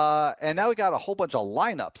 And now we got a whole bunch of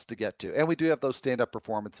lineups to get to. And we do have those stand-up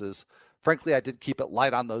performances. Frankly, I did keep it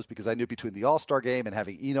light on those because I knew between the All-Star game and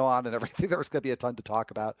having Eno on and everything, there was going to be a ton to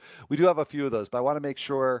talk about. We do have a few of those, but I want to make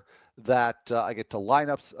sure that I get to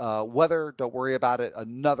lineups. Weather, don't worry about it.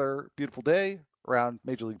 Another beautiful day around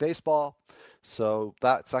Major League Baseball. So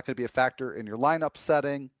that's not going to be a factor in your lineup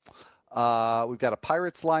setting. We've got a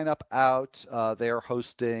Pirates lineup out. They are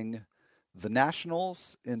hosting the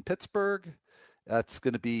Nationals in Pittsburgh. That's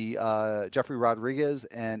going to be Jeffrey Rodriguez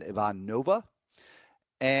and Ivan Nova.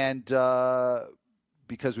 And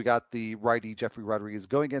because we got the righty Jeffrey Rodriguez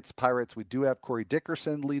going against the Pirates, we do have Corey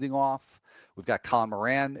Dickerson leading off. We've got Colin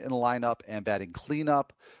Moran in the lineup and batting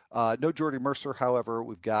cleanup. No Jordy Mercer, however.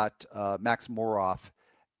 We've got Max Moroff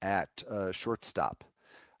at shortstop.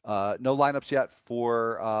 No lineups yet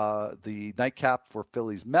for the nightcap for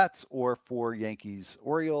Phillies Mets or for Yankees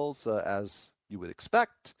Orioles, as you would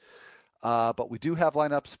expect. But we do have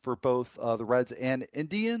lineups for both the Reds and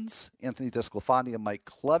Indians, Anthony DeSclafani and Mike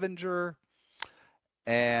Clevenger.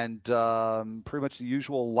 And pretty much the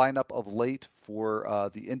usual lineup of late for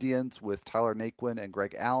the Indians with Tyler Naquin and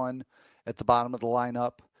Greg Allen at the bottom of the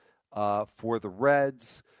lineup. For the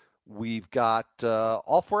Reds, we've got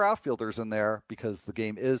all 4 outfielders in there because the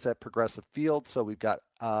game is at Progressive Field. So we've got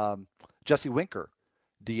Jesse Winker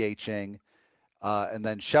DHing. And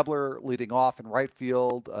then Schebler leading off in right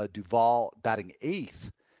field, Duvall batting 8th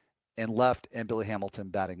in left, and Billy Hamilton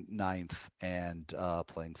batting 9th and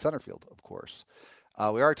playing center field, of course.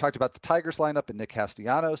 We already talked about the Tigers lineup and Nick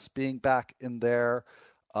Castellanos being back in there.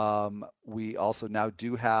 We also now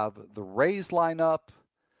do have the Rays lineup,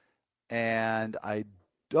 and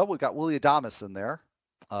we got Willy Adames in there,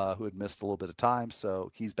 who had missed a little bit of time,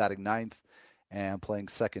 so he's batting ninth and playing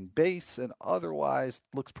second base, and otherwise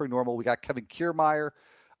looks pretty normal. We got Kevin Kiermaier,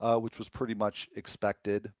 which was pretty much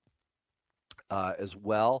expected as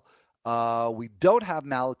well. We don't have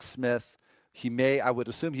Mallex Smith. I would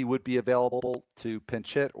assume he would be available to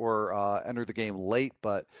pinch hit or enter the game late,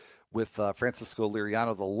 but with Francisco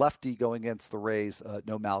Liriano, the lefty, going against the Rays,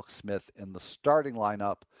 no Mallex Smith in the starting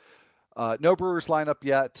lineup. No Brewers lineup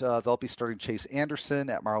yet. They'll be starting Chase Anderson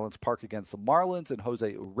at Marlins Park against the Marlins and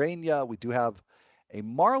Jose Urena. We do have a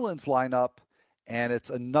Marlins lineup, and it's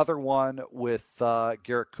another one with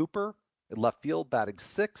Garrett Cooper in left field, batting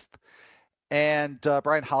sixth. And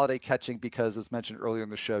Brian Holiday catching because, as mentioned earlier in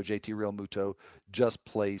the show, JT Realmuto just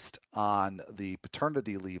placed on the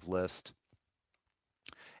paternity leave list.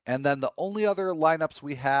 And then the only other lineups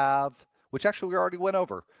we have, which actually we already went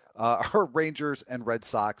over, are Rangers and Red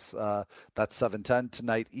Sox. That's 7:10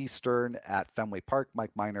 tonight Eastern at Fenway Park.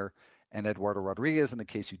 Mike Minor and Eduardo Rodriguez. And in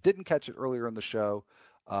case you didn't catch it earlier in the show,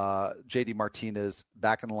 JD Martinez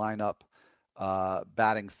back in the lineup,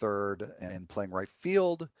 batting third and playing right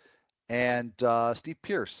field. And Steve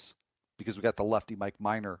Pearce, because we got the lefty Mike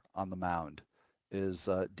Minor on the mound, is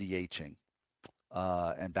DHing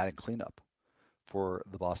and batting cleanup for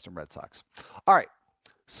the Boston Red Sox. All right,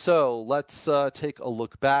 so let's take a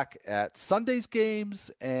look back at Sunday's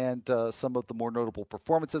games and some of the more notable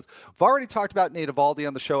performances. We've already talked about Nate Eovaldi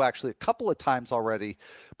on the show actually a couple of times already,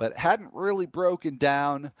 but hadn't really broken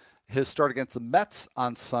down his start against the Mets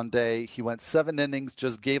on Sunday. He went 7 innings,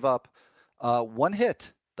 just gave up 1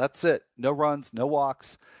 hit. That's it. No runs, no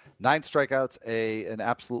walks, 9 strikeouts, an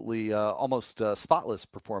absolutely almost spotless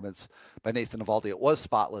performance by Nathan Eovaldi. It was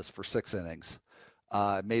spotless for 6 innings.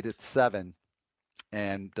 Made it 7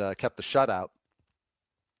 and kept the shutout.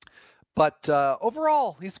 But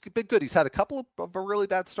overall, he's been good. He's had a couple of really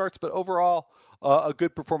bad starts, but overall, a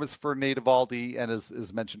good performance for Nate Eovaldi. And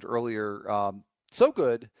as mentioned earlier, so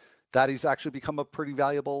good that he's actually become a pretty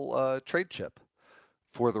valuable trade chip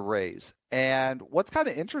for the Rays. And what's kind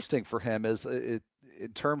of interesting for him is in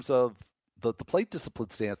terms of the plate discipline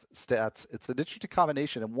stats, it's an interesting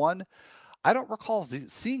combination, and one I don't recall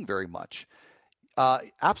seeing very much.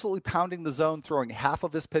 Absolutely pounding the zone, throwing half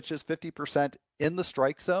of his pitches, 50% in the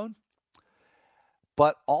strike zone.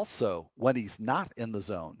 But also, when he's not in the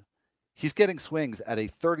zone, he's getting swings at a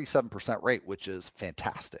 37% rate, which is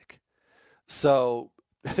fantastic. So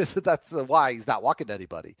that's why he's not walking to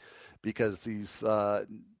anybody, because he's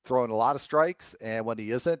throwing a lot of strikes, and when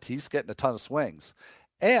he isn't, he's getting a ton of swings.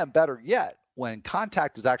 And better yet, when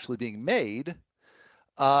contact is actually being made,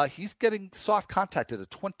 he's getting soft contact at a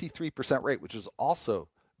 23% rate, which is also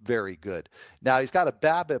very good. Now, he's got a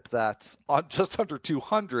BABIP that's on just under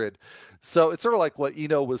 200. So it's sort of like what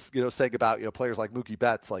Eno was, saying about, players like Mookie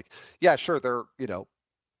Betts. Like, yeah, sure, they're,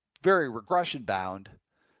 very regression bound,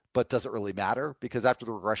 but does it really matter? Because after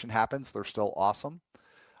the regression happens, they're still awesome.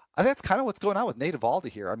 I think that's kind of what's going on with Nate Eovaldi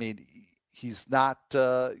here. I mean, he's not,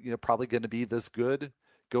 probably going to be this good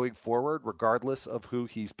going forward, regardless of who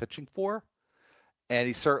he's pitching for. And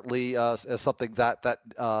he certainly is something that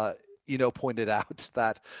pointed out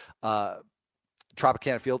that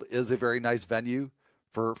Tropicana Field is a very nice venue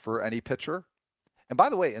for any pitcher. And by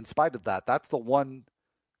the way, in spite of that, that's the one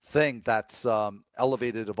thing that's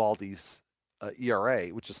elevated Eovaldi's ERA,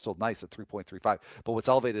 which is still nice at 3.35. But what's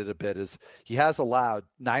elevated a bit is he has allowed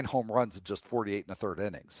 9 home runs in just 48 1/3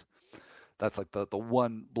 innings. That's like the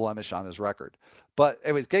one blemish on his record. But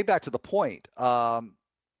anyways, getting back to the point,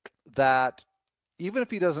 that even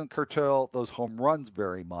if he doesn't curtail those home runs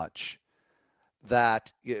very much,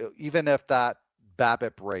 that even if that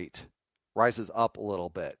BABIP rate rises up a little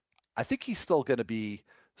bit, I think he's still going to be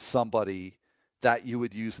somebody that you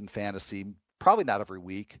would use in fantasy, probably not every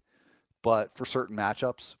week, but for certain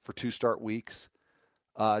matchups, for 2-start weeks,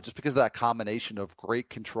 just because of that combination of great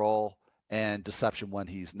control and deception when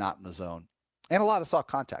he's not in the zone, and a lot of soft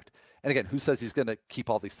contact. And again, who says he's going to keep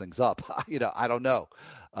all these things up? I don't know.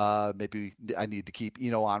 Maybe I need to keep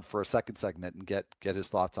Eno on for a second segment and get his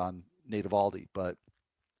thoughts on Nate Eovaldi, but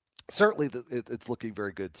certainly it's looking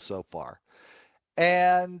very good so far.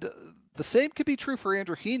 And the same could be true for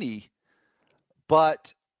Andrew Heaney,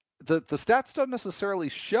 but the stats don't necessarily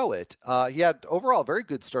show it. He had overall a very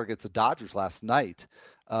good start against the Dodgers last night,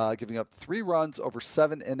 giving up 3 runs over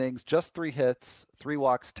 7 innings, just 3 hits, 3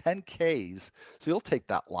 walks, 10 Ks. So you'll take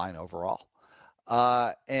that line overall.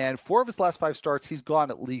 And 4 of his last 5 starts, he's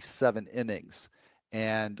gone at least 7 innings.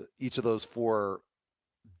 And each of those 4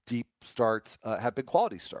 deep starts have been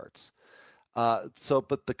quality starts. But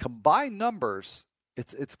the combined numbers,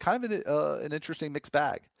 it's kind of an interesting mixed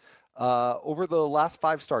bag. Over the last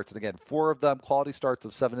 5 starts, and again, 4 of them quality starts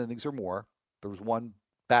of 7 innings or more. There was 1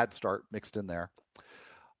 bad start mixed in there.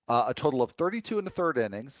 A total of 32 in the third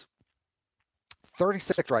innings,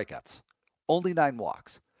 36 strikeouts, only 9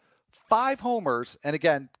 walks, 5 homers, and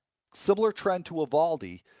again, similar trend to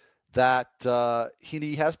Eovaldi that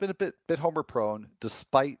he has been a bit homer prone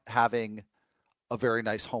despite having a very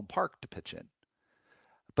nice home park to pitch in.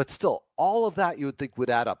 But still, all of that you would think would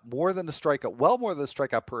add up. More than the strikeout, well more than the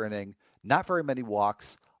strikeout per inning, not very many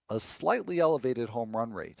walks, a slightly elevated home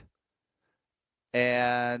run rate.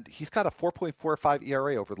 And he's got a 4.45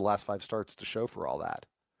 ERA over the last 5 starts to show for all that.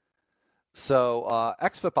 So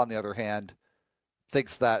XFIP, on the other hand,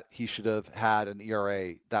 thinks that he should have had an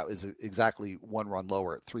ERA that was exactly 1 run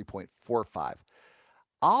lower at 3.45.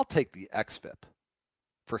 I'll take the XFIP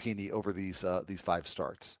for Heaney over these 5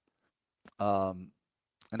 starts. And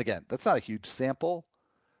again, that's not a huge sample,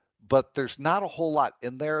 but there's not a whole lot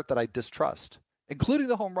in there that I distrust, including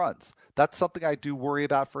the home runs. That's something I do worry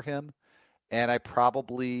about for him. And I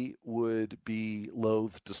probably would be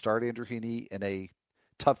loath to start Andrew Heaney in a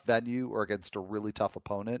tough venue or against a really tough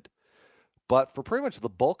opponent. But for pretty much the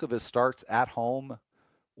bulk of his starts at home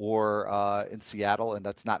or in Seattle, and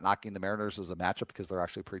that's not knocking the Mariners as a matchup because they're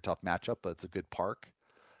actually a pretty tough matchup, but it's a good park,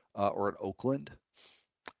 or at Oakland,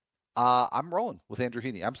 I'm rolling with Andrew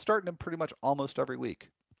Heaney. I'm starting him pretty much almost every week.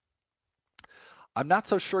 I'm not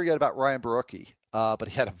so sure yet about Ryan Borucki, but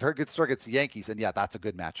he had a very good start against the Yankees, and yeah, that's a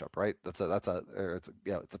good matchup, right? It's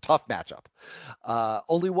a tough matchup.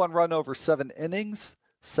 Only 1 run over 7 innings,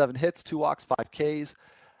 7 hits, 2 walks, 5 Ks.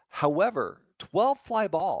 However, 12 fly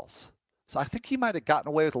balls. So I think he might have gotten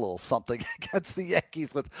away with a little something against the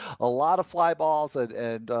Yankees with a lot of fly balls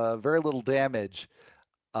and very little damage.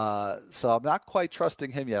 So I'm not quite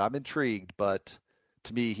trusting him yet. I'm intrigued, but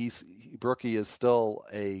to me, Borucki is still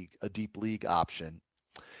a deep league option.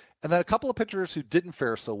 And then a couple of pitchers who didn't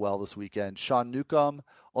fare so well this weekend. Sean Newcomb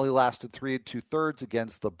only lasted 3 2/3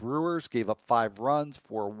 against the Brewers, gave up 5 runs,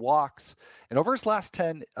 4 walks. And over his last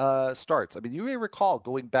 10 starts, I mean, you may recall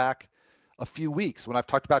going back a few weeks when I've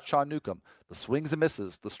talked about Sean Newcomb, the swings and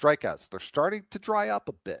misses, the strikeouts, they're starting to dry up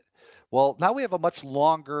a bit. Well, now we have a much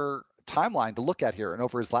longer timeline to look at here. And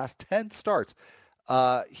over his last 10 starts,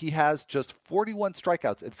 he has just 41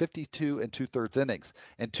 strikeouts in 52 2/3 innings.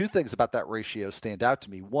 And 2 things about that ratio stand out to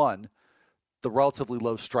me. 1, the relatively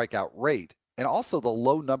low strikeout rate, and also the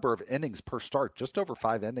low number of innings per start, just over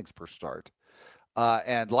 5 innings per start.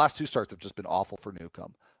 And the last 2 starts have just been awful for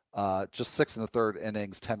Newcomb. Just 6 1/3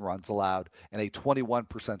 innings, 10 runs allowed, and a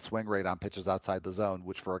 21% swing rate on pitches outside the zone,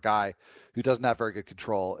 which for a guy who doesn't have very good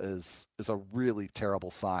control is a really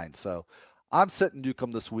terrible sign. So I'm sitting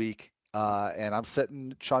Newcomb this week. And I'm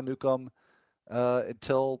sitting Sean Newcomb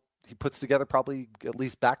until he puts together probably at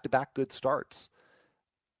least back-to-back good starts.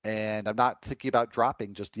 And I'm not thinking about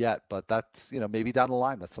dropping just yet, but that's, maybe down the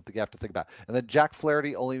line, that's something you have to think about. And then Jack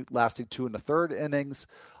Flaherty only lasting 2 1/3 innings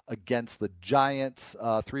against the Giants,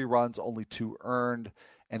 3 runs, only 2 earned.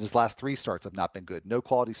 And his last 3 starts have not been good. No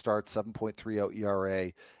quality starts, 7.30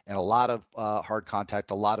 ERA, and a lot of hard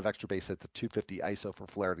contact, a lot of extra base hits, a 250 ISO for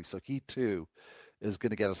Flaherty. So he, too, is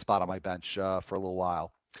going to get a spot on my bench for a little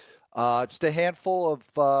while. Just a handful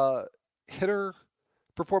of hitter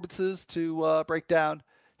performances to break down.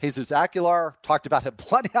 Jesus Aguilar, talked about him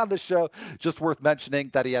plenty on the show. Just worth mentioning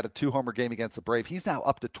that he had a 2-homer game against the Braves. He's now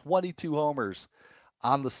up to 22 homers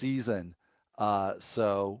on the season.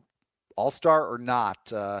 So all-star or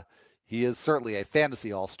not, he is certainly a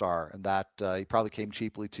fantasy all-star, and that he probably came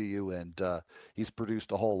cheaply to you, and he's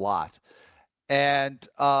produced a whole lot. And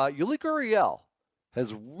Yuli Gurriel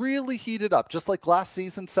has really heated up, just like last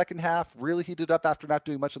season, second half, really heated up after not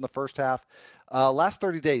doing much in the first half. Last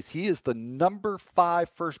 30 days, he is the number 5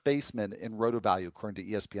 first baseman in roto value, according to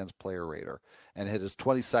ESPN's Player Rater, and hit his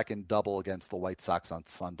 22nd double against the White Sox on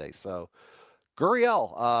Sunday. So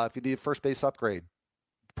Gurriel, if you need a first base upgrade,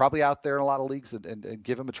 probably out there in a lot of leagues, and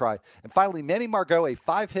give him a try. And finally, Manny Margot, a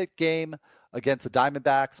 5-hit game against the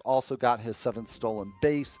Diamondbacks, also got his 7th stolen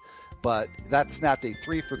base. But that snapped a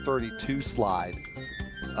 3 for 32 slide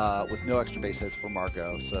with no extra base hits for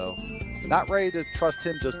Margot. So not ready to trust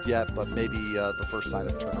him just yet, but maybe the first sign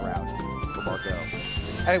of turnaround for Margot.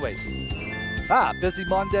 Anyways, busy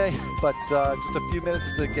Monday, but just a few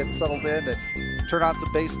minutes to get settled in and turn on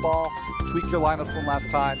some baseball, tweak your lineups one last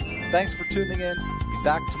time. Thanks for tuning in. Be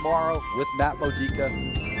back tomorrow with Matt Modica.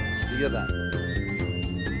 See you then.